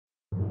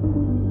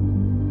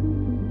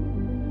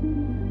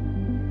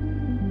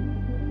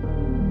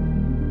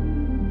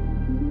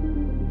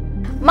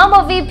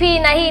Mambo vipi,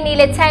 na hii ni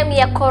ile time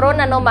ya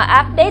Corona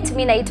Noma Update.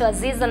 Mimi naitwa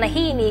Ziza na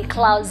hii ni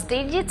Clouds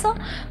Digital.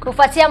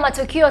 Kufuatia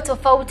matukio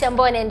tofauti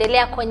ambayo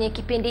yanaendelea kwenye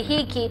kipindi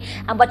hiki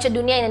ambacho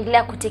dunia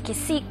inaendelea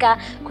kutikisika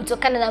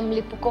kutokana na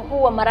mlipuko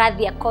huu wa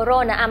maradhi ya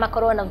corona ama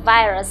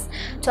coronavirus,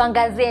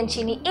 tuangazie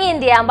nchini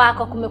India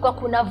ambako kumekuwa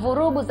kuna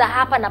vurugu za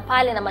hapa na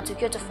pale na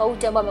matukio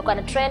tofauti ambayo yamekuwa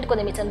na trend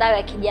kwenye mitandao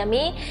ya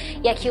kijamii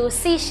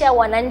yakihusisha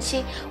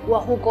wananchi wa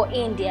huko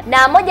India.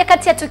 Na moja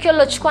kati ya tukio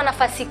lilochukua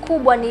nafasi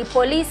kubwa ni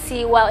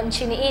polisi wa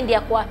nchini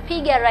India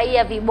kuwapiga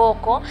raia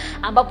viboko,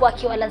 ambapo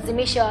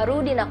akiwalazimisha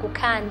warudi na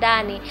kukaa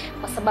ndani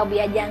kwa sababu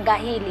ya janga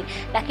hili.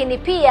 Lakini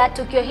pia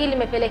tukio hili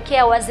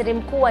limepelekea waziri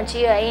mkuu wa nchi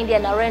hiyo ya India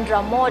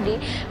Narendra Modi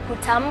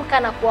kutamka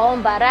na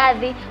kuwaomba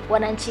radhi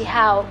wananchi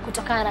hao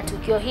kutokana na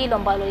tukio hilo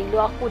ambalo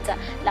liliwakuta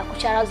la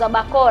kucharazwa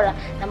bakora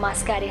na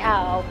maaskari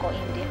hawa huko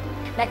India.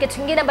 Na kitu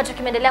kingine ambacho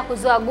kimeendelea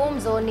kuzua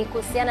gumzo ni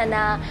kuhusiana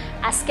na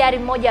askari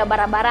mmoja wa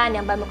barabarani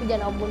ambaye amekuja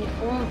na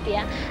ubunifu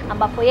mpya,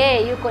 ambapo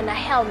yeye yuko na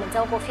helmet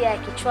au kofia ya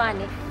kichwani.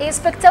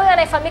 Inspector huyo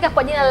anayefahamika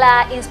kwa jina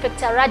la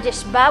Inspector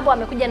Rajesh Babu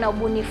amekuja na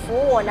ubunifu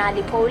huo, na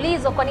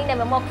alipoulizwa kwa nini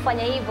ameamua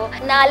kufanya hivyo,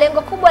 na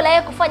lengo kubwa la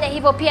yeye kufanya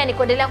hivyo pia ni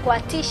kuendelea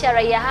kuatisha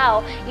raia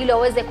hao ili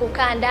waweze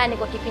kukaa ndani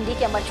kwa kipindi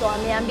hiki ambacho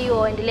wameambiwa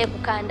waendelee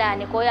kukaa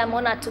ndani. Kwa hiyo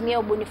ameona atumie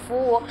ubunifu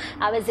huo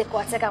aweze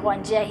kuwateka kwa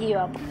njia hiyo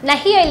hapo. Na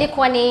hiyo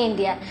ilikuwa ni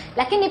India.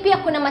 Lakini pia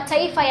kuna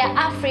mataifa ya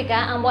Afrika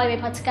ambayo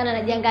yamepatikana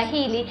na janga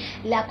hili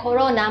la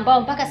corona,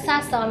 ambao mpaka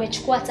sasa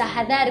wamechukua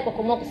tahadhari kwa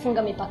kuamua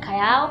kufunga mipaka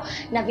yao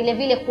na vile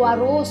vile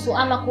kuwaruhusu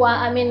ama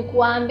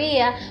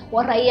kuwaambia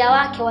raia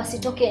wake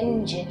wasitoke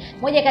nje.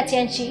 Moja kati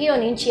ya nchi hiyo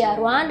ni nchi ya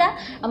Rwanda,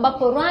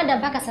 ambapo Rwanda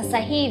mpaka sasa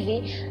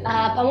hivi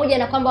pamoja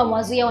na kwamba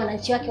wamewazuia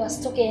wananchi wake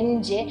wasitoke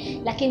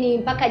nje, lakini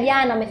mpaka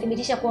jana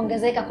wamethibitisha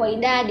kuongezeka kwa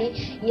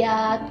idadi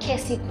ya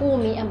kesi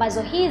 10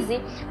 ambazo hizi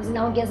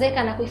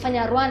zinaongezeka na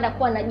kuifanya Rwanda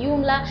kuwa na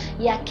jumla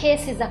ya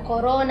kesi za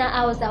corona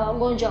au za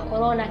wagonjwa wa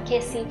corona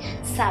kesi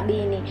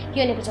 70.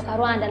 Hiyo ni kutoka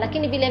Rwanda.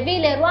 Lakini vile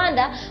vile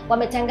Rwanda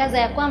wametangaza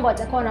ya kwamba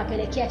watakuwa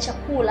wanapelekea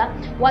chakula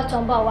watu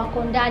ambao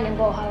wako ndani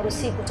ambao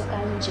hawaruhusiwi kutoka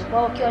nje. Kwa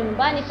hiyo wakiwa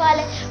nyumbani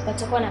pale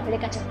watakuwa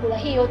wanapeleka chakula.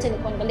 Hii yote ni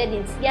kuangalia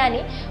jinsi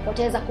gani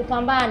wataweza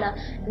kupambana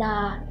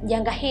na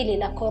janga hili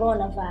la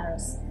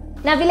coronavirus.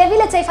 Na vile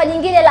vile taifa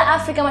jingine la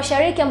Afrika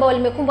Mashariki ambao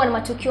limekumbwa na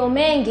matukio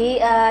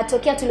mengi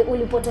tokea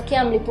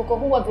ulipotokea mlipuko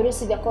huu wa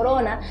virusi vya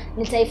corona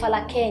ni taifa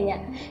la Kenya.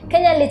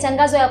 Kenya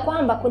lilitangazwa ya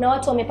kwamba kuna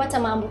watu wamepata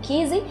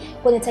maambukizi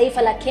kwenye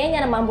taifa la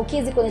Kenya, na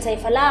maambukizi kwenye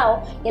taifa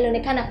lao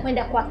yalionekana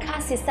kwenda kwa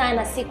kasi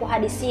sana siku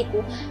hadi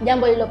siku,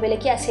 jambo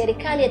lililopelekea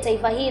serikali ya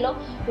taifa hilo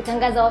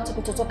kutangaza watu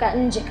kutotoka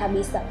nje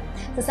kabisa.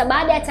 Sasa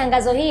baada ya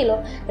tangazo hilo,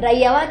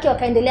 raia wake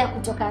wakaendelea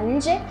kutoka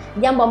nje,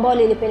 jambo ambalo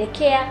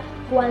lilipelekea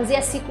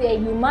kuanzia siku ya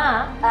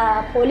Ijumaa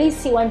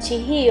polisi wa nchi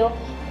hiyo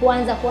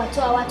kuanza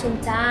kuwatoa watu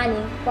mtaani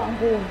kwa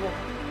nguvu.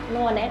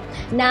 Unaona?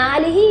 Na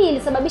hali hii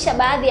ilisababisha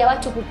baadhi ya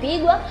watu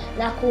kupigwa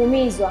na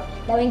kuumizwa,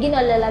 na wengine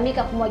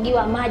walilalamika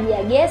kumwagiwa maji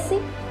ya gesi.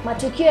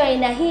 Matukio ya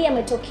aina hii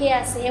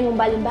yametokea sehemu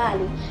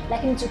mbalimbali,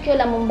 lakini tukio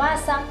la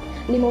Mombasa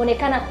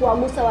limeonekana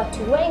kuwagusa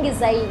watu wengi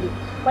zaidi,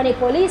 kwani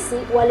polisi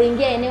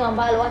waliingia eneo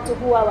ambalo watu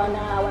huwa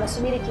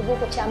wanasubiri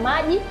kivuko cha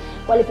maji.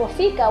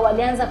 Walipofika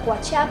walianza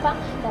kuwachapa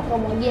na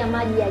kuwamwagia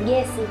maji ya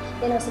gesi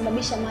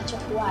yanayosababisha macho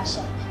kuwasha.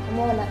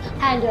 Umeona?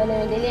 Haya ndio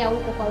yanayoendelea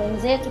huko kwa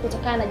wenzetu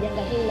kutokana na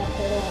janga hili la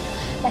corona.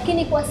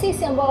 Lakini kwa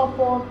sisi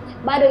ambapo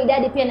bado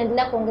idadi pia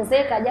inaendelea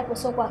kuongezeka, japo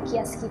sio kwa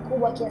kiasi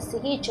kikubwa kiasi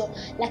hicho,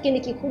 lakini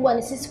kikubwa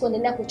ni sisi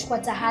kuendelea kuchukua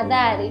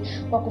tahadhari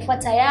kwa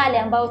kufuata yale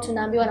ambayo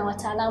tunaambiwa na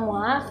wataalamu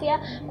wa afya,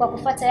 kwa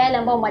kufuata yale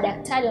ambayo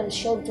madaktari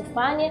wanashauri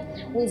tufanye,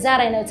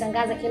 wizara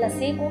inayotangaza kila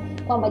siku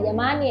kwamba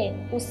jamani,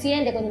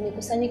 usiende kwenye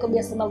mikusanyiko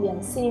bila sababu ya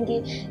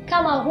msingi.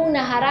 Kama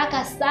huna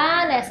haraka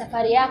sana ya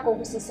safari yako,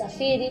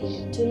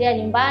 usisafiri, tulia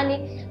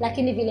nyumbani.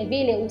 Lakini vile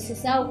vile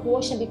usisahau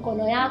kuosha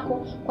mikono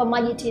yako kwa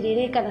maji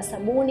tiririka na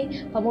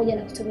sabuni pamoja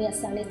na kutumia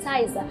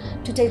sanitizer.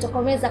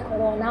 Tutaitokomeza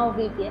corona au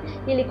vipi?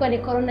 Ilikuwa ni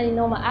Corona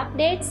Noma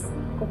Updates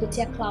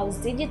kupitia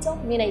Clouds Digital.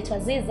 Mimi naitwa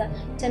Ziza,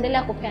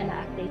 tutaendelea kupeana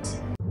update.